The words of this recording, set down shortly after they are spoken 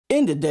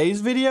In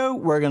today's video,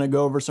 we're going to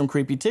go over some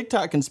creepy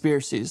TikTok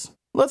conspiracies.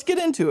 Let's get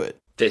into it.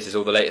 This is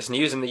all the latest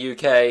news in the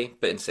UK,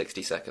 but in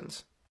 60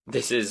 seconds.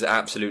 This is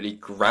absolutely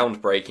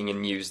groundbreaking in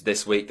news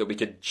this week that we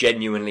could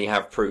genuinely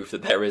have proof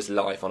that there is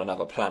life on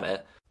another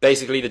planet.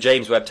 Basically, the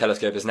James Webb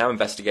Telescope is now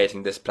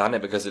investigating this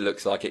planet because it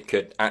looks like it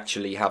could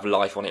actually have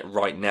life on it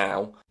right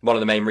now. One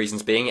of the main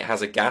reasons being it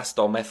has a gas,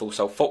 dimethyl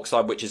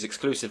sulfoxide, which is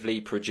exclusively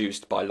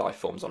produced by life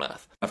forms on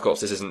Earth. Of course,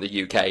 this isn't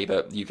the UK,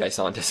 but UK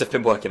scientists have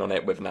been working on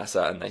it with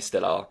NASA, and they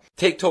still are.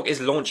 TikTok is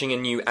launching a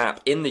new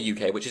app in the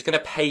UK, which is going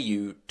to pay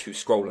you to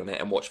scroll on it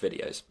and watch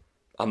videos.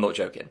 I'm not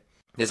joking.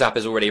 This app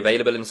is already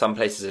available in some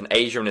places in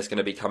Asia and it's going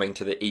to be coming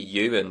to the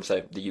EU and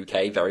so the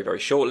UK very, very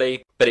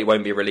shortly. But it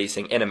won't be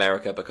releasing in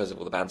America because of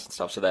all the bans and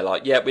stuff. So they're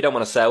like, yeah, we don't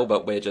want to sell,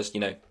 but we're just,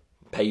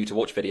 pay you to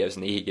watch videos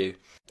in the EU.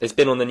 It's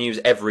been on the news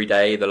every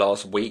day the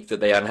last week that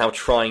they are now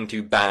trying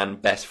to ban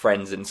best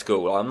friends in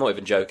school. I'm not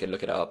even joking,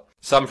 look it up.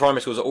 Some primary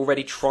schools are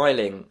already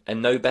trialling a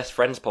no best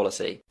friends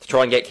policy to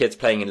try and get kids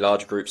playing in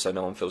large groups so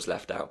no one feels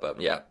left out.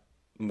 But yeah.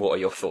 What are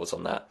your thoughts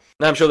on that?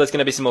 Now, I'm sure there's going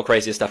to be some more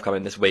crazier stuff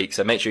coming this week,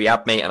 so make sure you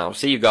add me, and I'll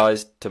see you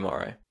guys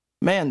tomorrow.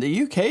 Man,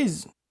 the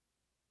UK's...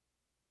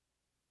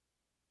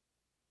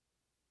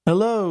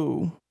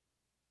 Hello.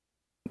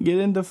 Get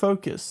into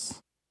focus.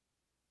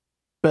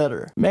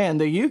 Better. Man,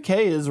 the UK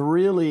is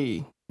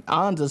really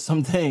onto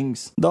some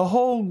things. The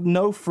whole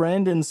no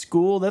friend in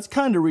school, that's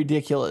kind of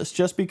ridiculous,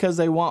 just because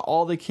they want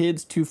all the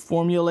kids to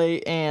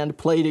formulate and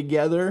play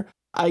together.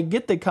 I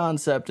get the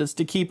concept, it's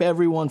to keep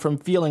everyone from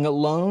feeling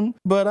alone,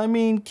 but I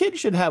mean, kids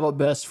should have a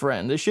best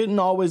friend. They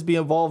shouldn't always be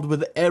involved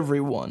with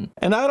everyone.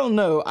 And I don't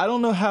know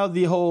how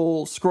the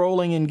whole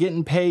scrolling and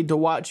getting paid to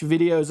watch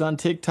videos on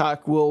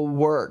TikTok will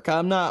work.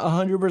 I'm not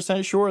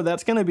 100% sure.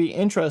 That's going to be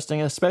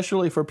interesting,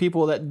 especially for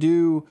people that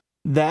do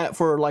that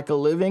for like a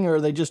living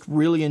or they just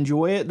really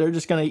enjoy it. They're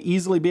just going to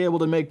easily be able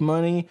to make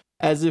money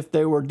as if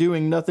they were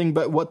doing nothing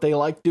but what they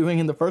like doing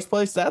in the first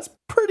place. That's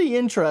pretty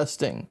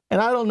interesting.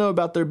 And I don't know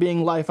about there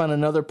being life on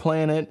another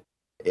planet.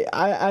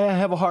 I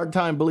have a hard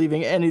time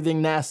believing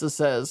anything NASA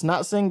says.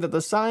 Not saying that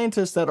the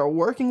scientists that are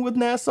working with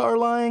NASA are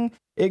lying.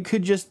 It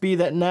could just be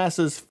that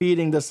NASA's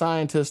feeding the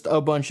scientist a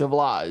bunch of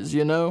lies,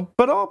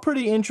 But all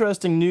pretty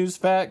interesting news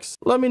facts.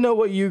 Let me know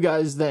what you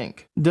guys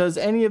think. Does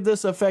any of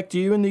this affect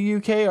you in the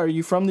UK? Are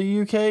you from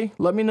the UK?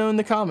 Let me know in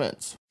the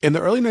comments. In the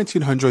early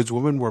 1900s,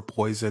 women were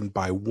poisoned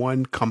by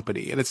one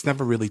company, and it's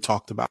never really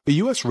talked about. The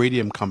U.S.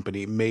 Radium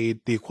Company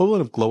made the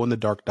equivalent of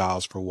glow-in-the-dark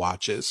dials for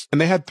watches. And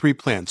they had 3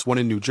 plants, one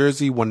in New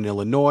Jersey, one in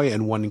Illinois,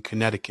 and one in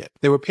Connecticut.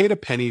 They were paid a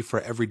penny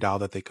for every dial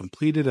that they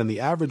completed, and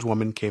the average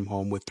woman came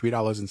home with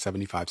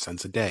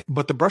 $3.75 a day.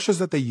 But the brushes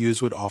that they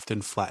used would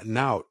often flatten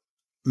out.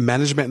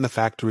 Management in the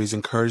factories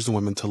encouraged the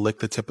women to lick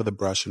the tip of the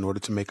brush in order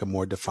to make a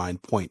more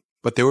defined point.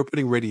 But they were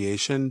putting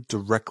radiation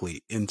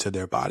directly into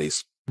their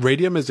bodies.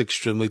 Radium is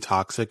extremely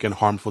toxic and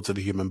harmful to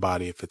the human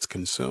body if it's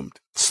consumed.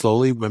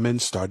 Slowly, women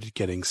started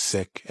getting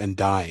sick and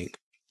dying,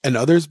 and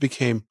others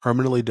became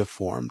permanently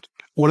deformed.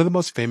 One of the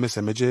most famous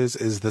images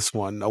is this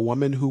one, a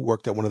woman who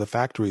worked at one of the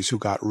factories who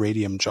got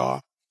radium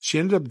jaw. She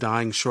ended up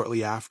dying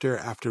shortly after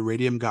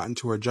radium got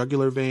into her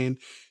jugular vein,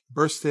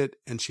 burst it,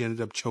 and she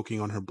ended up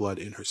choking on her blood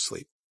in her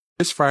sleep.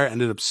 Miss Fryer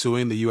ended up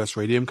suing the U.S.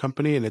 Radium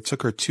Company, and it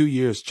took her 2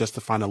 years just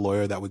to find a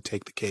lawyer that would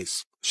take the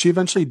case. She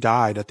eventually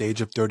died at the age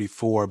of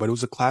 34, but it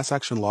was a class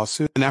action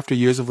lawsuit, and after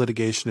years of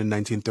litigation in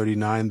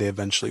 1939, they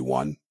eventually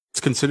won.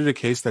 It's considered a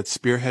case that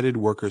spearheaded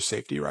workers'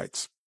 safety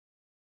rights.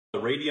 The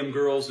Radium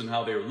girls and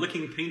how they were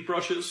licking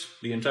paintbrushes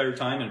the entire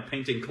time and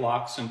painting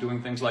clocks and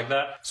doing things like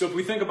that. So if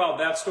we think about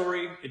that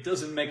story, it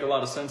doesn't make a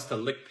lot of sense to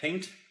lick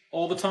paint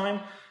all the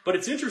time. But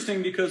it's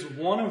interesting because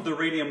one of the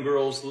Radium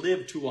girls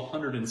lived to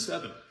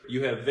 107.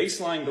 You have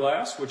Vaseline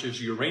glass, which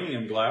is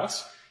uranium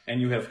glass,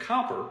 and you have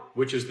copper,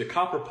 which is the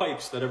copper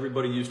pipes that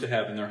everybody used to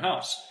have in their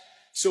house.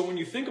 So when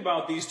you think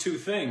about these two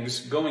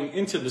things going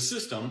into the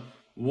system,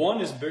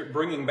 one is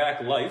bringing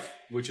back life,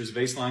 which is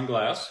Vaseline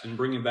glass, and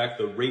bringing back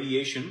the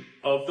radiation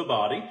of the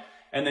body.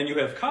 And then you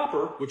have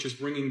copper, which is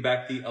bringing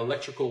back the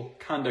electrical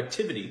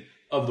conductivity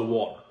of the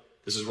water.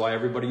 This is why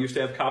everybody used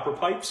to have copper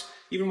pipes,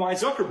 even why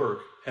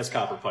Zuckerberg has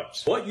copper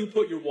pipes. What you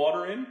put your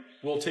water in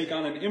will take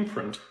on an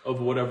imprint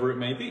of whatever it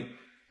may be.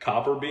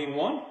 Copper being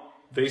one,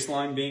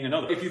 Vaseline being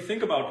another. If you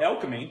think about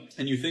alchemy,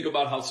 and you think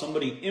about how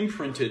somebody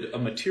imprinted a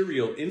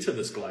material into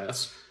this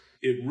glass,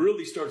 it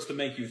really starts to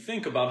make you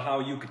think about how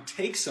you could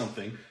take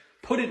something,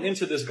 put it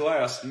into this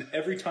glass, and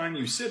every time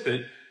you sip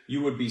it,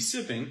 you would be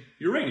sipping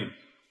uranium.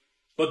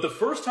 But the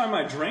first time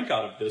I drank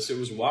out of this, it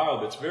was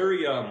wild. It's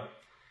very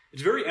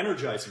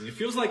energizing. It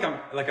feels like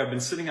I've been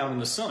sitting out in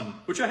the sun,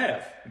 which I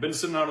have. I've been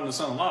sitting out in the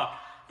sun a lot,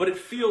 but it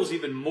feels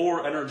even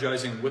more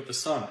energizing with the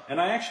sun. And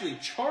I actually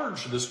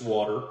charge this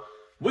water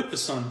with the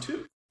sun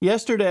too.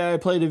 Yesterday I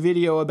played a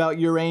video about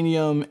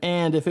uranium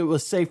and if it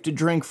was safe to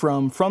drink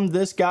from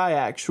this guy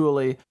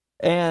actually.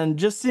 And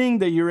just seeing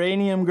the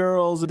uranium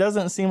girls, it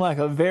doesn't seem like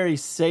a very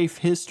safe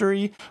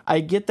history. I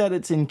get that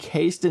it's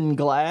encased in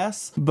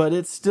glass, but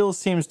it still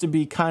seems to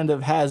be kind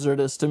of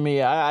hazardous to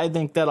me. I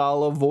think that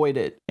I'll avoid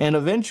it. And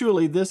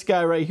eventually this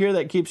guy right here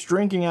that keeps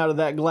drinking out of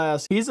that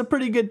glass, he's a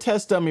pretty good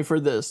test dummy for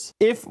this,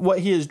 if what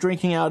he is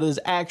drinking out is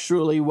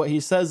actually what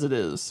he says it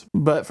is.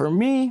 But for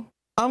me,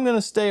 I'm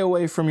gonna stay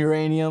away from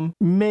uranium,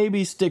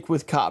 maybe stick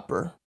with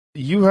copper.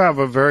 You have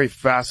a very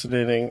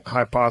fascinating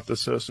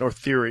hypothesis or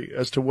theory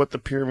as to what the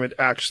pyramid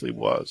actually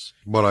was.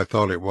 What I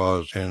thought it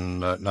was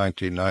in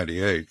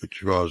 1998,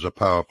 which was a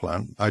power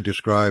plant. I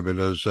describe it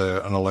as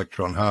an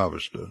electron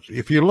harvester.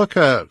 If you look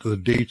at the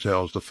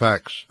details, the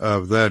facts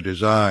of their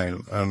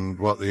design and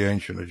what the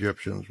ancient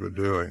Egyptians were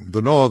doing,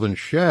 the northern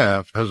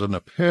shaft has an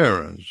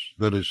appearance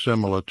that is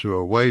similar to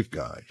a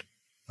waveguide.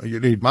 You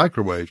need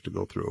microwaves to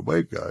go through a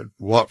waveguide.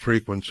 What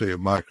frequency of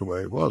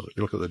microwave was it?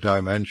 You look at the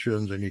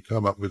dimensions and you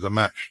come up with a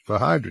match for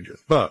hydrogen.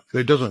 But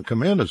it doesn't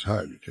come in as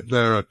hydrogen.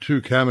 There are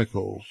two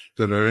chemicals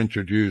that are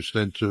introduced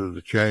into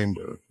the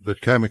chamber. The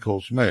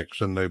chemicals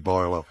mix and they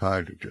boil off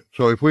hydrogen.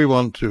 So if we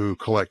want to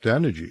collect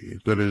energy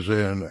that is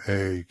in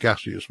a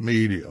gaseous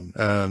medium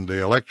and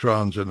the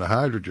electrons in the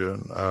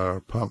hydrogen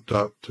are pumped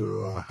up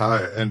to a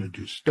higher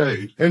energy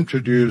state,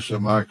 introduce a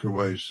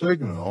microwave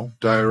signal,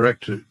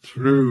 direct it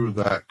through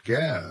that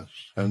gas,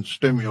 and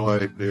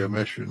stimulate the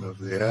emission of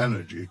the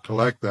energy,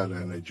 collect that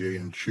energy,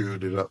 and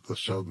shoot it up the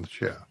southern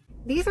shaft.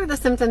 These are the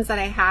symptoms that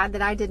I had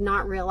that I did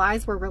not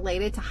realize were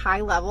related to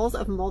high levels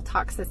of mold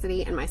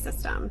toxicity in my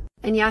system.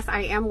 And yes,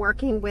 I am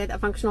working with a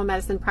functional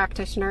medicine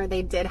practitioner.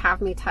 They did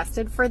have me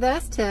tested for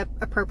this to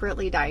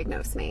appropriately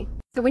diagnose me.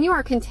 So when you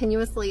are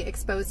continuously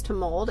exposed to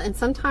mold, and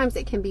sometimes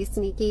it can be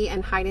sneaky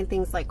and hide in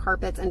things like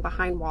carpets and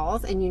behind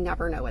walls, and you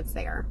never know it's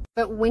there.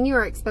 But when you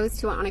are exposed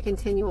to it on a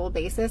continual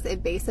basis,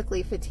 it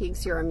basically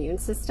fatigues your immune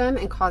system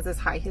and causes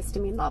high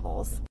histamine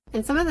levels.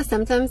 And some of the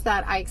symptoms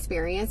that I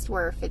experienced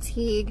were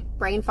fatigue,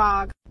 brain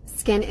fog,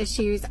 skin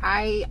issues.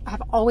 I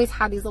have always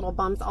had these little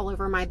bumps all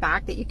over my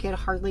back that you could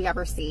hardly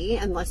ever see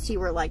unless you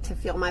were like to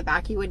feel my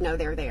back, you would know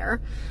they're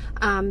there.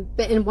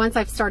 But once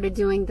I've started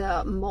doing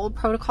the mold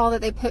protocol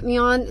that they put me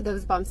on,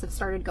 those bumps have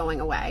started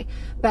going away.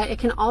 But it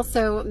can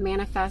also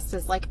manifest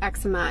as like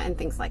eczema and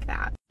things like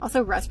that.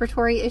 Also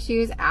respiratory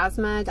issues,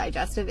 asthma,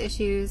 digestive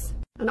issues.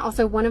 And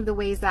also one of the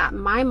ways that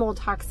my mold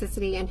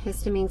toxicity and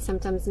histamine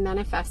symptoms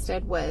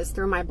manifested was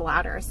through my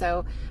bladder.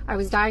 So I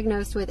was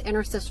diagnosed with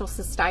interstitial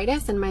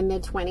cystitis in my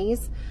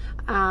mid-20s,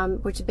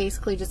 which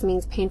basically just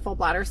means painful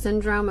bladder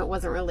syndrome. It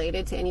wasn't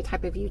related to any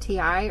type of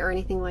UTI or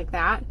anything like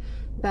that.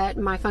 But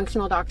my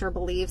functional doctor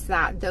believes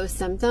that those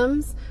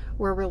symptoms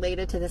were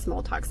related to this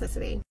mold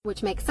toxicity,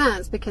 which makes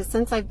sense because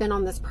since I've been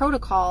on this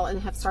protocol and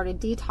have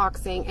started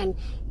detoxing and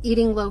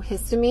eating low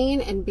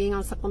histamine and being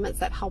on supplements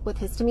that help with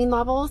histamine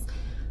levels,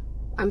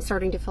 I'm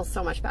starting to feel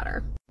so much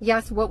better.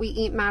 Yes, what we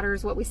eat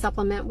matters, what we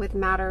supplement with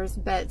matters,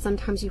 but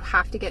sometimes you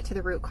have to get to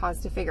the root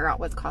cause to figure out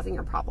what's causing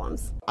your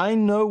problems. I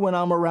know when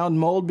I'm around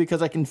mold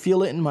because I can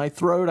feel it in my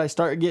throat. I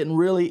start getting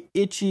really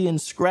itchy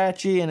and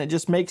scratchy and it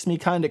just makes me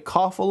kind of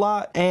cough a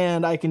lot.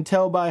 And I can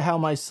tell by how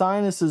my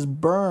sinuses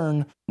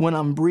burn when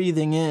I'm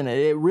breathing in.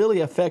 It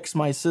really affects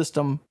my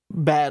system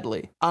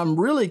badly. I'm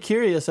really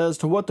curious as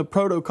to what the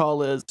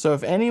protocol is. So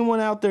if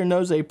anyone out there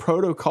knows a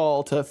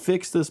protocol to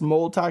fix this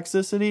mold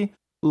toxicity,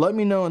 let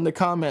me know in the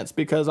comments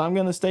because I'm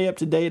going to stay up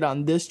to date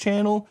on this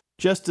channel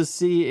just to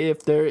see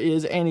if there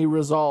is any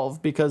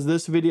resolve because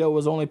this video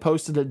was only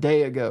posted a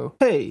day ago.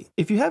 Hey,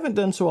 if you haven't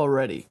done so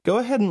already, go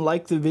ahead and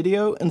like the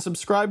video and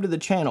subscribe to the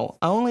channel.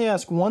 I only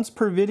ask once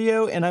per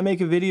video and I make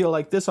a video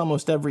like this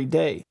almost every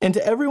day. And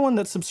to everyone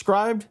that's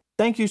subscribed,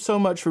 thank you so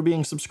much for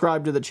being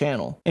subscribed to the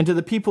channel. And to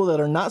the people that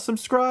are not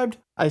subscribed,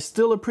 I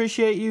still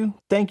appreciate you.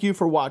 Thank you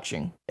for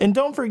watching. And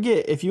don't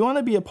forget, if you want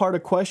to be a part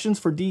of Questions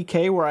for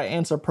DK where I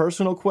answer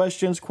personal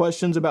questions,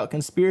 questions about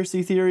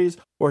conspiracy theories,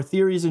 or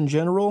theories in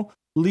general,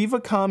 leave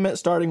a comment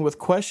starting with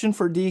Question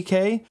for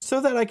DK so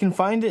that I can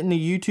find it in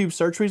the YouTube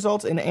search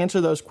results and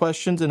answer those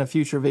questions in a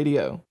future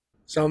video.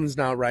 Something's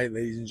not right,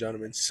 ladies and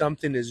gentlemen.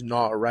 Something is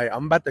not right.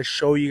 I'm about to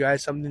show you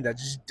guys something that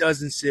just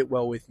doesn't sit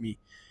well with me.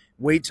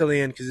 Wait till the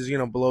end because it's going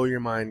to blow your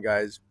mind,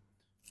 guys.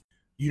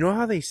 You know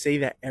how they say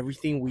that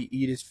everything we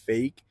eat is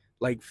fake?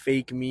 Like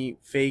fake meat,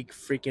 fake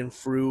freaking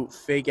fruit,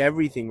 fake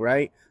everything,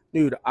 right?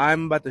 Dude,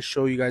 I'm about to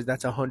show you guys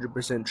that's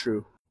 100%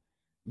 true.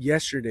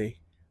 Yesterday,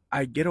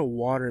 I get a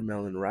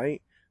watermelon,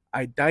 right?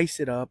 I dice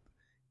it up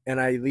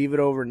and I leave it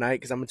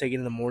overnight because I'm going to take it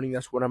in the morning.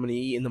 That's what I'm going to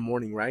eat in the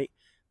morning, right?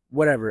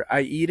 Whatever.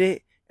 I eat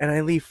it. And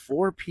I leave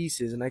 4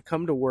 pieces and I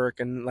come to work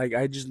and like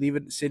I just leave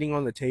it sitting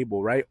on the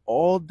table, right?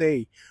 All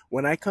day.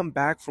 When I come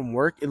back from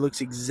work, it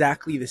looks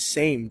exactly the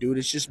same, dude.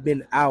 It's just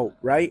been out,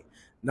 right?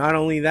 Not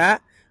only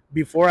that,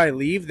 before I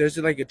leave, there's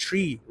like a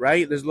tree,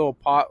 right? There's a little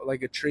pot,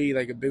 like a tree,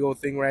 like a big old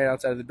thing right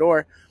outside the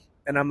door.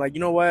 And I'm like, you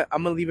know what?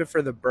 I'm going to leave it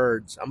for the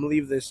birds. I'm going to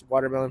leave this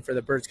watermelon for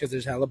the birds because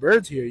there's hella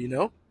birds here, you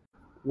know?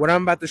 What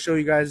I'm about to show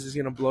you guys is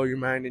going to blow your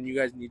mind and you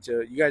guys need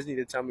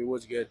to tell me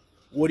what's good.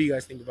 What do you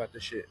guys think about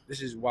this shit?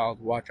 This is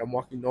wild. Watch. I'm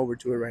walking over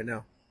to it right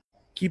now.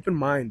 Keep in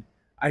mind,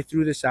 I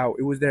threw this out.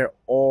 It was there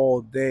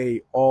all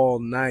day, all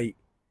night.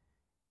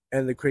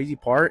 And the crazy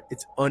part,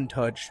 it's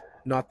untouched.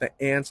 Not the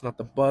ants, not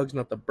the bugs,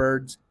 not the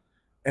birds.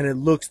 And it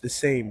looks the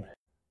same.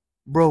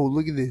 Bro,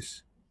 look at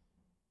this.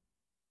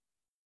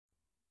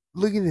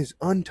 Look at this,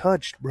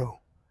 untouched, bro.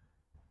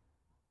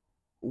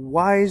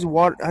 Why is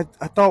water...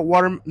 I thought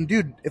water...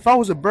 Dude, if I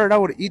was a bird, I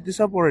would eat this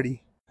up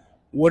already.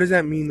 What does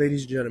that mean,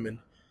 ladies and gentlemen?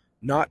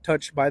 Not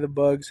touched by the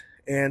bugs,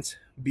 ants,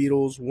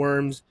 beetles,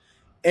 worms,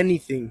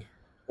 anything.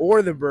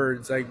 Or the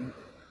birds. Like,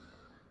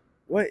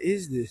 what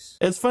is this?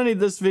 It's funny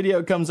this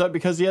video comes up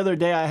because the other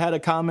day I had a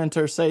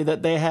commenter say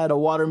that they had a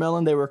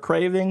watermelon they were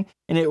craving,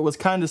 and it was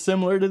kind of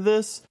similar to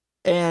this.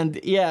 And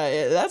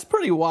yeah, that's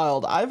pretty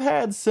wild. I've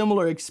had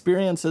similar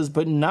experiences,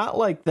 but not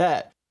like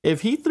that.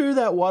 If he threw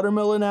that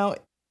watermelon out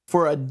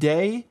for a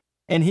day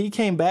and he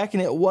came back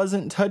and it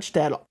wasn't touched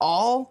at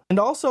all, and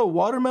also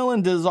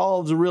watermelon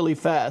dissolves really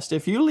fast.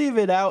 If you leave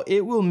it out,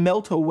 it will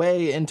melt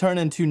away and turn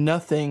into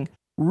nothing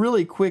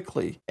really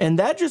quickly. And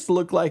that just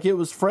looked like it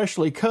was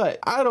freshly cut.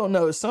 I don't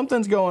know,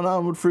 something's going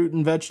on with fruit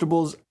and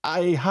vegetables.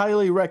 I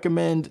highly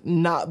recommend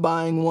not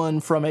buying one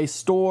from a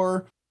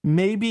store.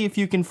 Maybe if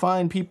you can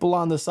find people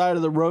on the side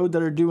of the road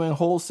that are doing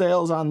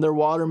wholesales on their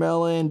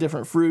watermelon,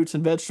 different fruits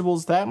and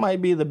vegetables, that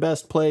might be the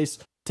best place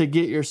to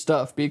get your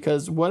stuff,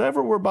 because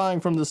whatever we're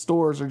buying from the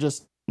stores are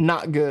just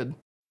not good.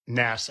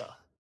 NASA,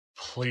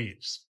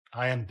 please,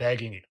 I am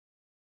begging you,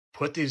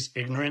 put these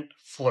ignorant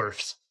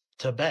flirts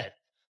to bed.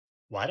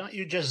 Why don't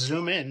you just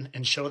zoom in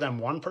and show them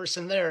one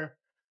person there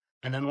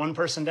and then one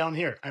person down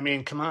here? I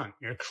mean, come on,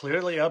 you're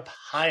clearly up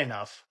high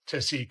enough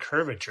to see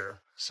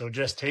curvature. So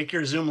just take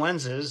your zoom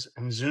lenses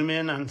and zoom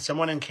in on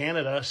someone in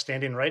Canada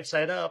standing right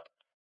side up,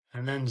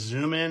 and then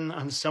zoom in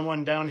on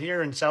someone down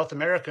here in South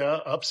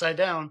America upside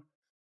down.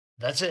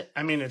 That's it.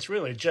 I mean, it's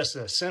really just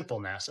as simple,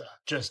 NASA.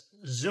 Just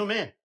zoom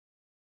in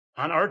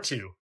on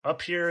R2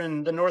 up here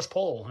in the North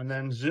Pole, and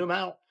then zoom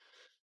out,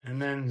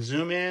 and then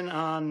zoom in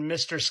on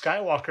Mr.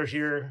 Skywalker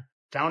here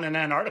down in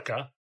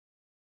Antarctica.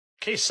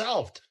 Case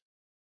solved.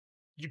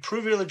 You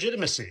prove your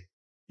legitimacy.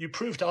 You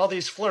prove to all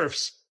these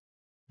flirfs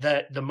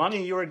that the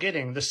money you are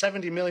getting, the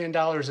 $70 million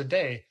a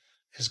day,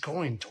 is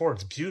going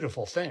towards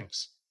beautiful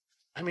things.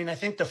 I mean, I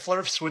think the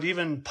flirfs would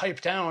even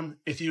pipe down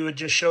if you would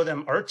just show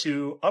them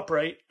R2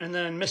 upright and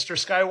then Mr.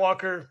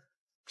 Skywalker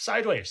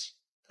sideways.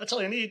 That's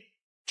all you need.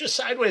 Just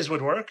sideways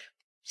would work.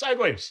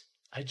 Sideways.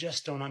 I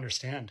just don't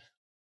understand.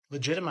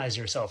 Legitimize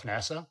yourself,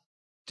 NASA.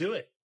 Do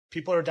it.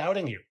 People are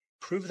doubting you.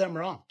 Prove them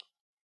wrong.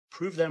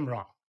 Prove them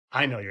wrong.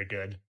 I know you're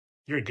good.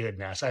 You're good,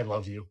 NASA. I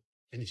love you.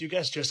 And if you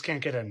guys just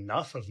can't get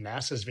enough of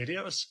NASA's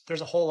videos,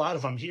 there's a whole lot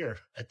of them here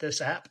at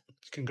this app.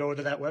 You can go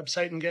to that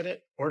website and get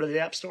it, or to the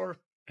App Store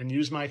and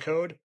use my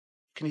code. You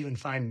can even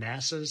find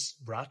NASA's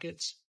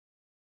rockets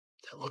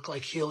that look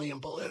like helium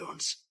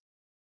balloons.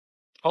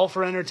 All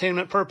for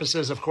entertainment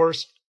purposes, of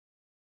course.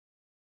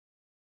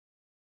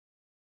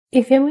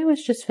 A family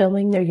was just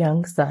filming their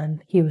young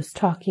son. He was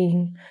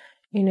talking,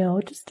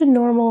 just a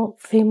normal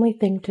family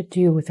thing to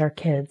do with our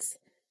kids.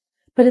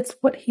 But it's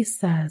what he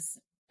says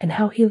and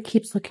how he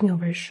keeps looking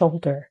over his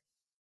shoulder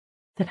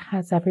that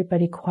has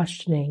everybody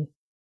questioning,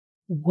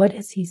 what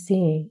is he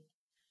seeing?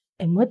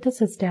 And what does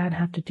his dad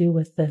have to do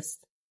with this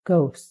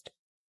ghost?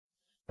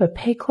 But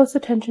pay close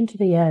attention to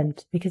the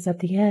end, because at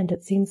the end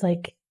it seems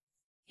like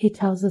he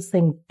tells this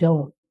thing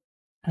don't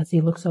as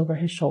he looks over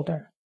his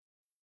shoulder.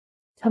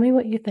 Tell me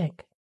what you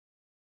think.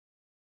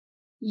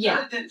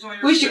 Yeah.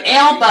 Where's your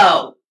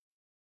elbow?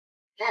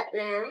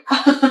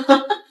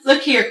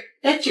 Look here.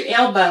 That's your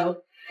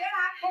elbow.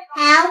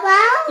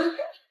 Elbow?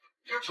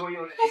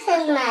 This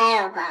is my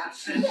elbow.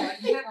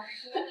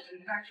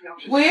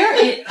 Where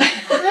is...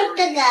 Where's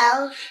the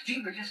ghost?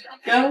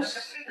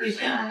 Ghost?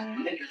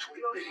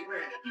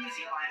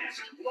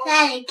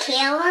 Daddy,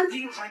 kill him?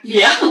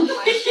 Yeah.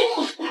 Look.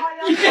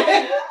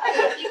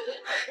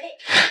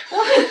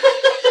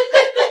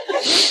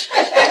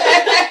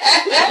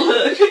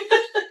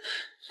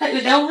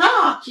 Hey, don't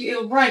rock.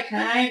 It'll break.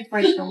 I ain't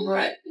afraid it's gonna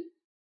break.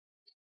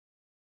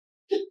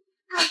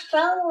 I'll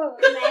throw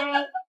it,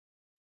 man.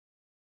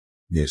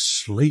 This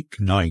sleek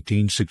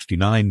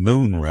 1969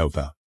 moon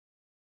rover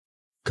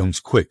comes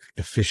quick,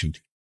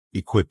 efficient,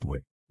 equipped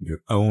with your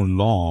own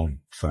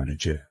lawn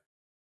furniture.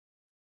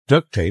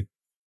 Duct tape,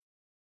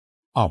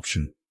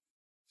 option.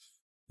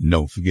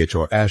 Don't forget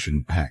your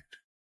action-packed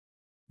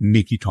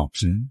Mickey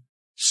Thompson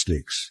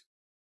slicks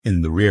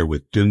in the rear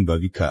with dune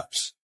buggy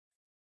cups.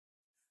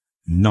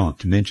 Not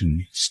to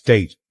mention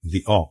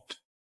state-of-the-art,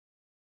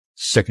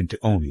 second to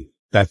only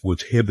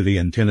backwoods Hibbley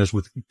antennas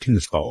with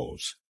tennis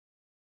balls.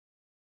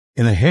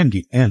 In a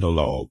handy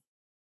analog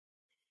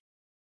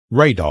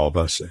radar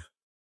buster,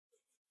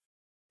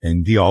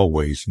 and the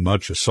always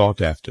much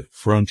sought-after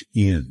front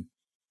end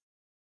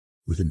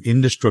with an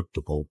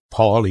indestructible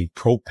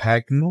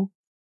polypropagnol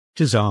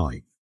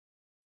design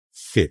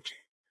fit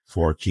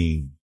for a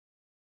king.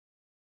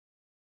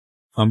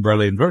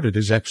 Umbrella inverted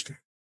is extra.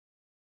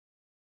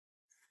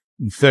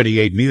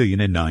 $38 million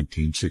in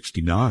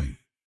 1969.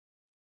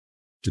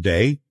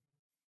 Today,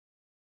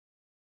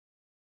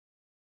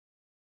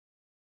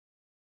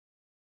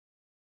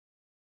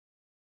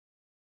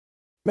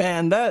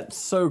 Man, that's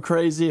so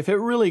crazy. If it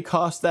really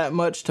costs that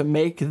much to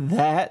make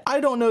that,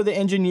 I don't know the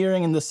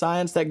engineering and the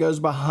science that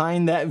goes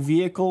behind that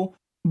vehicle,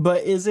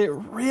 but is it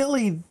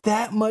really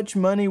that much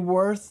money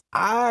worth?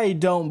 I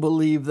don't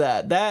believe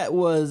that. That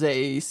was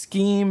a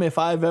scheme if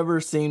I've ever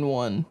seen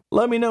one.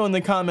 Let me know in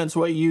the comments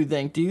what you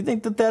think. Do you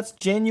think that that's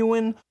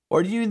genuine?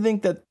 Or do you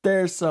think that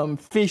there's some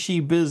fishy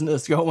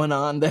business going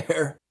on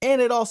there?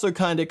 And it also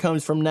kind of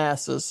comes from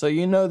NASA, so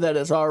you know that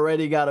it's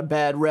already got a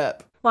bad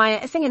rep. Why,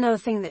 I think another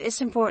thing that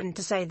is important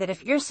to say, that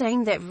if you're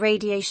saying that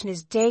radiation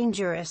is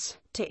dangerous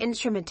to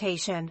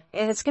instrumentation,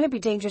 it's going to be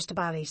dangerous to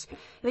bodies.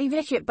 Even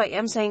if but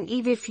I'm saying,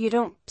 even if you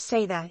don't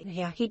say that,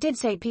 yeah, he did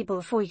say people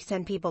before you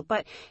send people,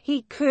 but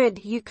you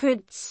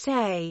could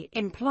say,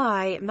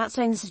 imply, I'm not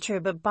saying this is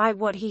true, but by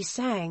what he's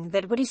saying,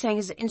 that what he's saying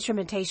is that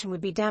instrumentation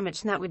would be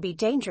damaged, and that would be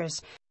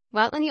dangerous.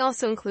 Well, and he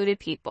also included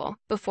people.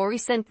 Before we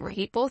sent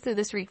people through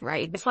this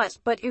rewrite.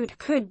 But it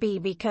could be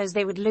because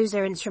they would lose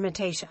their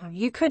instrumentation.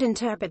 You could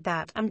interpret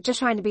that. I'm just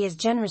trying to be as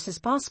generous as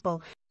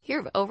possible.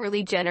 You're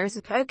overly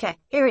generous. Okay,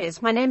 here it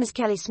is. My name is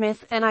Kelly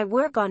Smith, and I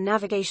work on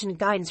navigation and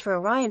guidance for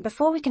Orion.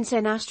 Before we can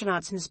send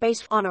astronauts in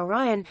space on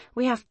Orion,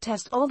 we have to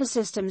test all the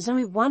systems.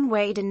 Only one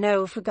way to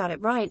know if we got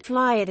it right: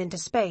 fly it into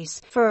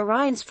space. For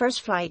Orion's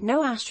first flight,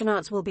 no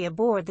astronauts will be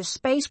aboard. The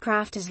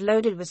spacecraft is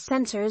loaded with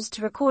sensors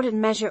to record and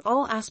measure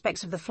all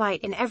aspects of the flight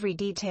in every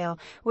detail.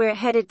 We're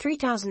headed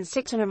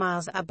 3,600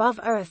 miles above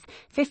Earth,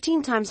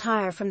 15 times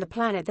higher from the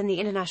planet than the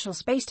International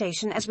Space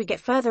Station. As we get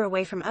further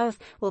away from Earth,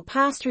 we'll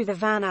pass through the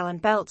Van Allen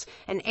belt,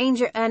 an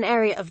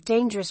area of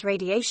dangerous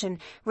radiation.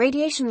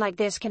 Radiation like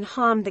this can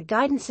harm the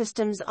guidance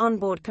systems,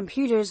 onboard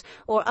computers,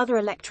 or other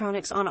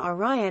electronics on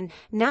Orion.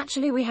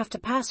 Naturally, we have to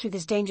pass through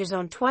this danger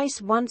zone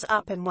twice, once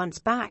up and once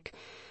back.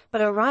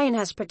 But Orion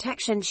has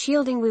protection.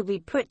 Shielding will be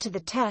put to the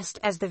test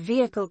as the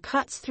vehicle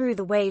cuts through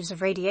the waves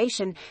of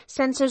radiation.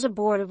 Sensors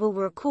aboard will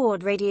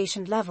record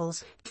radiation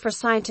levels. For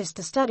scientists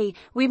to study,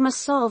 we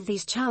must solve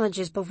these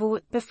challenges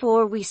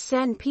before we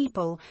send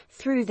people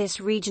through this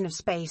region of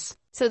space.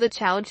 So the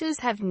challenges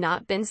have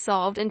not been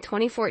solved in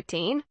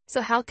 2014?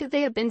 So how could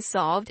they have been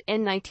solved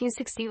in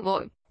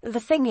 1961? The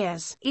thing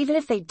is, even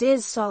if they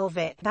did solve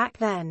it back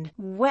then,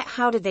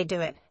 how did they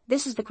do it?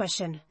 This is the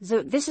question.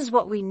 So this is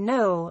what we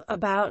know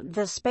about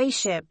the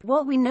spaceship,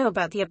 what we know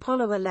about the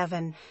Apollo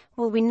 11,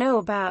 what we know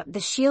about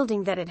the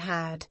shielding that it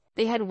had.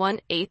 They had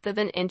 1/8 of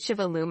an inch of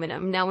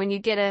aluminum. Now when you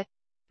get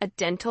a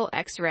dental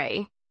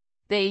x-ray,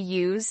 they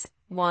use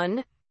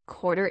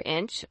 1/4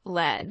 inch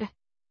lead.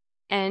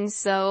 And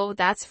so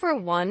that's for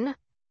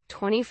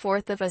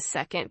 1/24 of a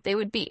second. They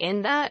would be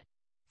in that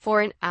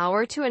for an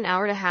hour to an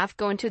hour and a half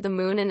going to the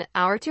moon, and an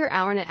hour to an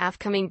hour and a half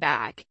coming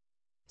back.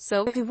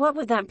 So what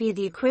would that be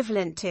the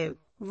equivalent to,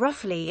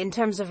 roughly, in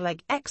terms of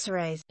like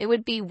x-rays? It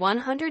would be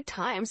 100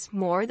 times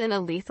more than a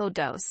lethal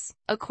dose,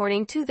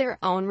 according to their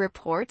own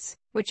reports,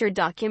 which are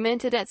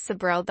documented at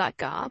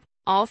Sabrel.gov.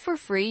 All for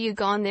free. You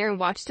go on there and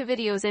watch the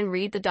videos and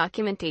read the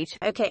documentation.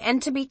 Okay,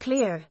 and to be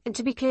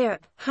clear,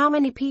 how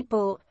many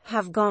people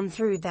have gone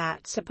through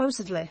that,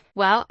 supposedly?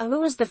 Well,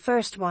 who was the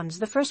first ones?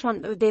 The first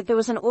one, there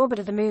was an orbit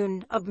of the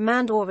moon, a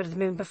manned orbit of the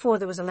moon before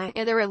there was a land.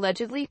 Yeah, there were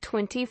allegedly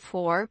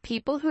 24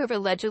 people who have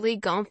allegedly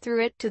gone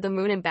through it to the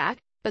moon and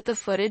back, but the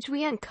footage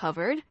we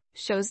uncovered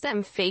shows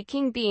them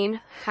faking being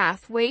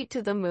halfway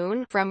to the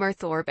moon from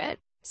Earth orbit.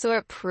 So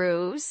it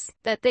proves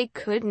that they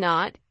could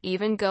not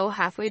even go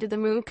halfway to the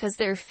moon because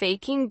they're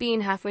faking being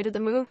halfway to the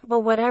moon.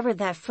 Well, whatever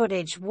that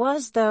footage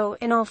was, though,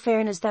 in all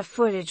fairness, that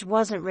footage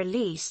wasn't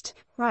released.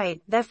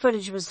 Right, that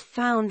footage was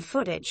found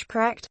footage,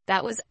 correct?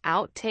 That was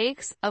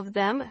outtakes of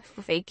them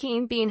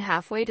faking being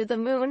halfway to the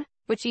moon,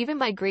 which even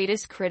my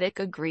greatest critic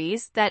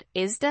agrees that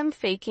is them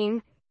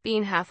faking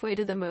being halfway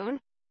to the moon.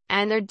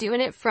 And they're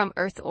doing it from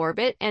Earth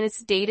orbit, and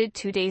it's dated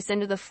 2 days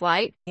into the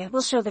flight. Yeah,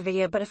 we'll show the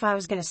video, but if I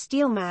was going to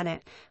steel man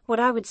it, what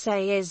I would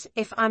say is,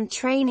 if I'm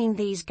training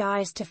these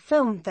guys to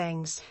film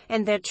things,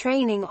 and they're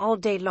training all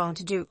day long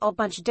to do a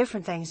bunch of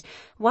different things,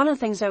 one of the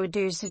things I would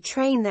do is to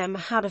train them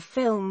how to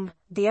film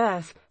the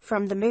Earth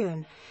from the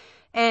moon.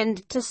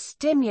 And to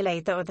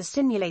simulate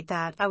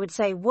that, I would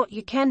say what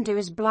you can do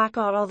is black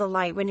out all the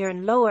light when you're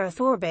in low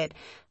Earth orbit.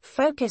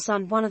 Focus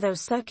on one of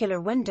those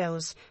circular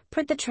windows.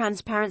 Put the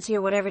transparency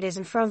or whatever it is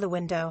in front of the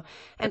window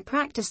and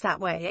practice that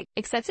way.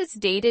 Except it's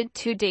dated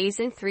 2 days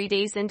and 3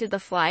 days into the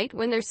flight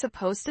when they're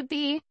supposed to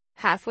be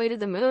halfway to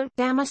the moon.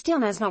 Damn, my steel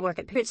man's not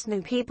working. It's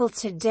new people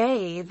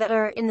today that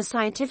are in the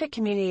scientific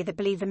community that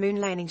believe the moon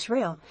landing's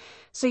real.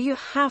 So you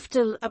have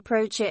to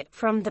approach it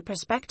from the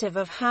perspective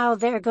of how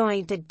they're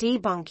going to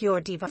debunk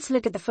your debunk. Let's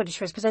look at the footage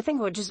first, because I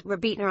think we're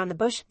beating around the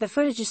bush. The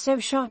footage is so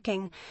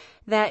shocking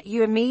that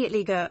you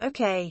immediately go,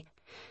 okay,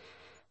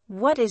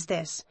 what is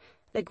this?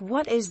 Like,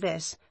 what is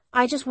this?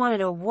 I just want to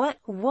know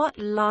what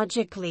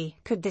logically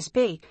could this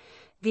be?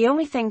 The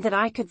only thing that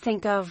I could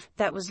think of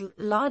that was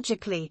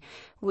logically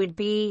would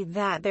be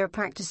that they're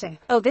practicing.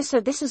 Oh, this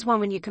is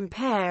one when you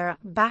compare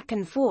back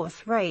and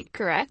forth, right?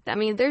 Correct. I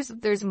mean,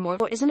 there's more.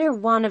 Isn't there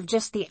one of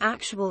just the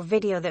actual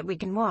video that we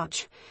can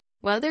watch?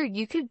 Well,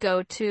 you could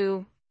go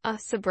to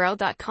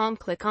Sabrel.com,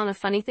 click on A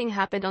Funny Thing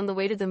Happened on the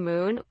Way to the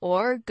Moon,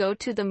 or go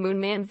to the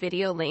Moonman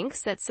video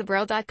links at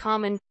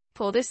Sabrel.com and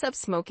pull this up,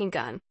 Smoking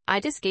Gun. I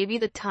just gave you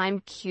the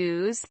time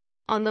cues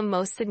on the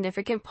most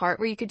significant part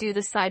where you could do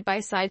the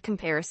side-by-side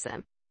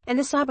comparison. And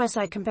the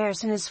side-by-side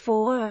comparison is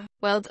for?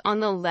 Well, on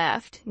the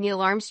left,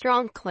 Neil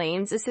Armstrong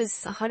claims this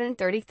is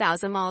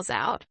 130,000 miles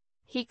out.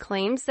 He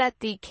claims that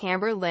the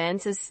camera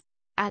lens is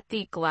at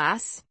the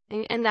glass,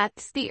 and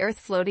that's the Earth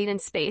floating in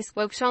space.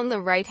 Which on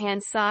the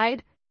right-hand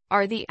side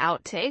are the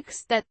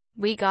outtakes that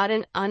we got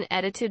an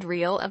unedited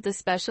reel of the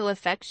special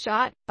effects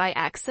shot by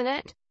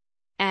accident.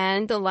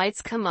 And the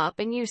lights come up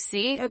and you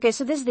see... Okay,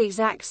 so this is the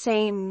exact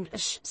same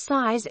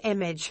size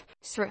image.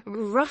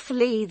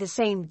 Roughly the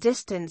same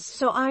distance.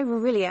 So I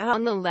really...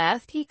 On the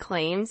left, he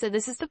claims that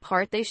this is the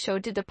part they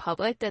showed to the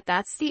public,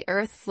 that's the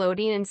Earth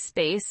floating in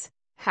space,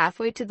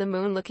 halfway to the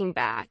moon looking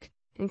back.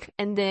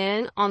 And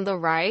then on the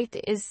right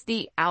is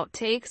the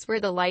outtakes where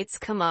the lights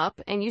come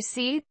up and you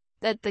see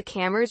that the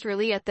camera's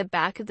really at the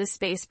back of the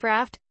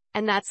spacecraft,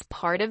 and that's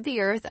part of the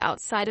Earth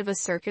outside of a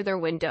circular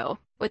window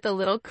with a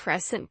little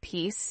crescent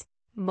piece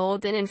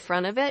molded in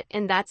front of it,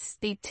 and that's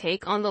the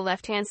take on the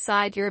left-hand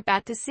side. You're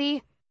about to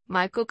see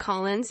Michael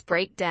Collins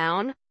break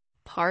down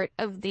part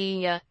of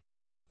the...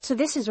 So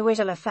this is a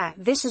visual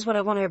effect. This is what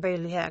I want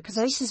everybody to hear, because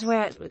this is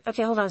where...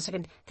 Okay, hold on a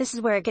second. This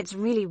is where it gets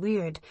really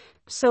weird.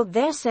 So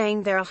they're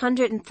saying they're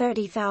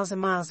 130,000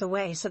 miles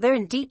away, so they're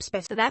in deep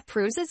space. So that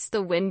proves it's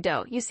the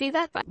window. You see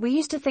that? We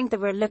used to think that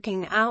we're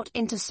looking out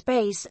into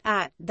space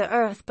at the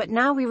Earth, but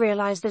now we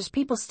realize there's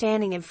people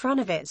standing in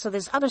front of it, so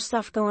there's other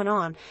stuff going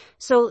on.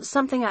 So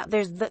something out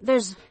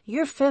there's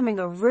you're filming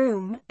a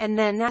room, and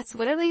then that's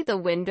literally the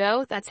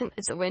window.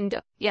 It's a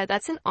window. Yeah,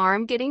 that's an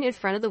arm getting in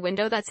front of the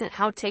window. That's an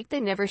outtake they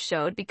never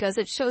showed because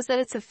it shows that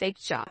it's a fake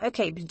shot.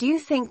 Okay, but do you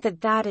think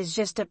that that is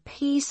just a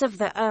piece of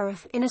the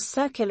Earth in a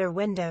circular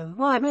window?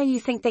 Why do you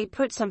think they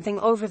put something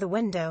over the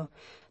window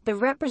that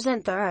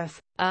represent the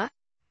Earth?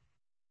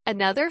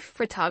 Another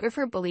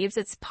photographer believes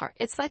it's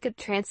like a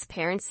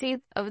transparency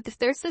of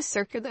there's the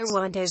circular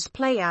windows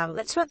play out.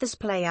 Let's let this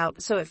play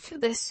out. So if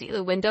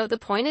the window, the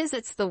point is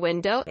it's the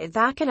window.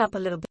 Back it up a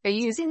little bit. They're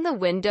using the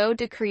window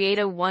to create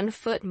a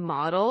 1-foot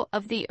model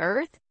of the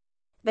Earth.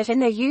 But then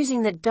they're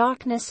using the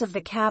darkness of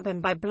the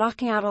cabin by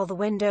blocking out all the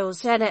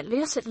windows, and at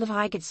least it looks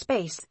like it's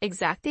space.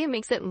 Exactly, it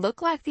makes it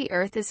look like the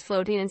Earth is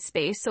floating in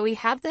space, so we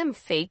have them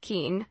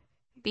faking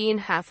being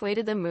halfway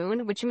to the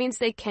moon, which means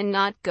they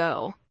cannot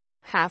go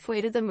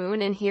halfway to the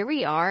moon, and here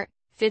we are,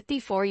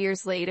 54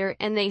 years later,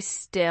 and they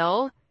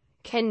still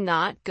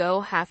cannot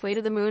go halfway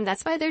to the moon.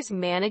 That's why there's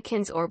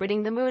mannequins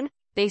orbiting the moon.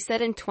 They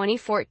said in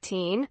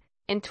 2014...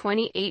 In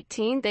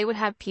 2018, they would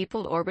have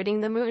people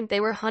orbiting the moon. They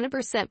were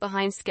 100%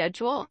 behind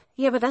schedule.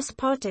 Yeah, but that's the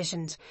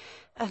politicians.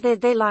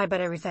 They lie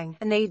about everything.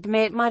 And they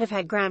might have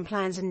had grand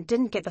plans and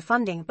didn't get the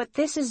funding. But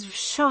this is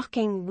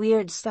shocking,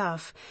 weird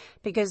stuff.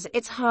 Because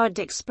it's hard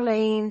to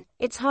explain.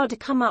 It's hard to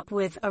come up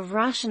with a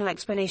rational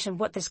explanation of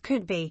what this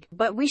could be.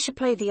 But we should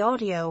play the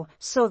audio.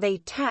 So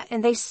they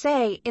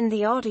say in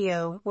the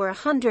audio, we're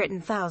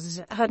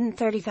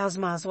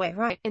 130,000 miles away,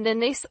 right? And then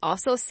they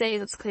also say,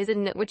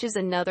 which is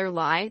another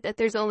lie, that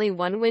there's only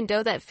one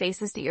window that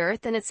faces the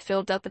Earth and it's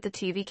filled up with the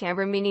TV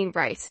camera, meaning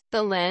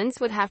the lens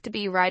would have to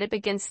be right up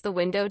against the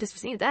window to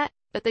see that.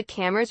 But the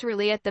camera's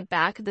really at the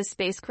back of the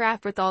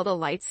spacecraft with all the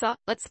lights off.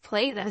 Let's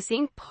play that.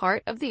 Seeing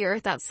part of the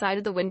Earth outside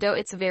of the window.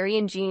 It's very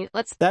ingenious.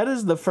 That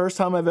is the first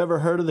time I've ever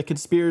heard of the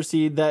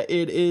conspiracy that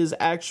it is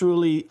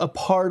actually a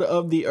part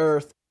of the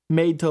Earth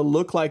made to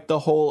look like the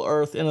whole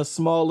Earth in a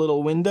small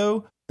little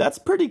window. That's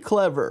pretty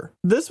clever.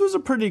 This was a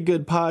pretty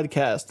good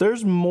podcast.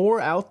 There's more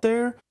out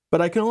there,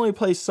 but I can only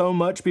play so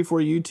much before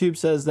YouTube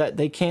says that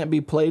they can't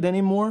be played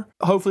anymore.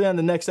 Hopefully on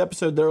the next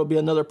episode, there will be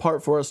another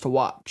part for us to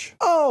watch.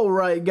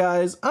 Alright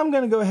guys, I'm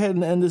going to go ahead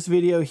and end this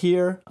video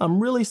here. I'm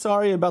really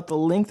sorry about the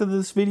length of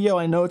this video.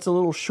 I know it's a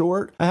little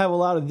short. I have a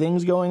lot of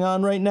things going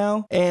on right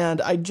now,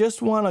 and I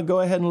just want to go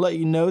ahead and let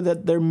you know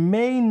that there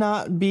may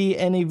not be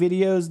any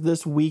videos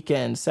this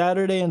weekend.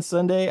 Saturday and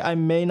Sunday, I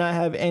may not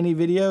have any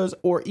videos,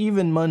 or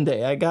even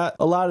Monday. I got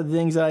a lot of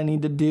things that I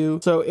need to do.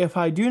 So if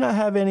I do not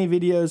have any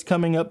videos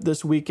coming up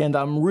this weekend,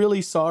 I'm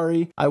really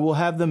sorry. I will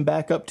have them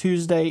back up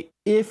Tuesday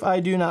if I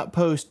do not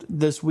post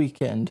this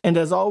weekend. And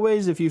as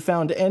always, if you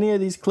found any of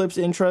these clips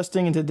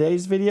interesting in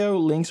today's video,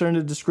 links are in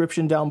the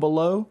description down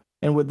below.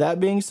 And with that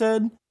being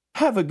said,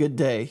 have a good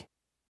day.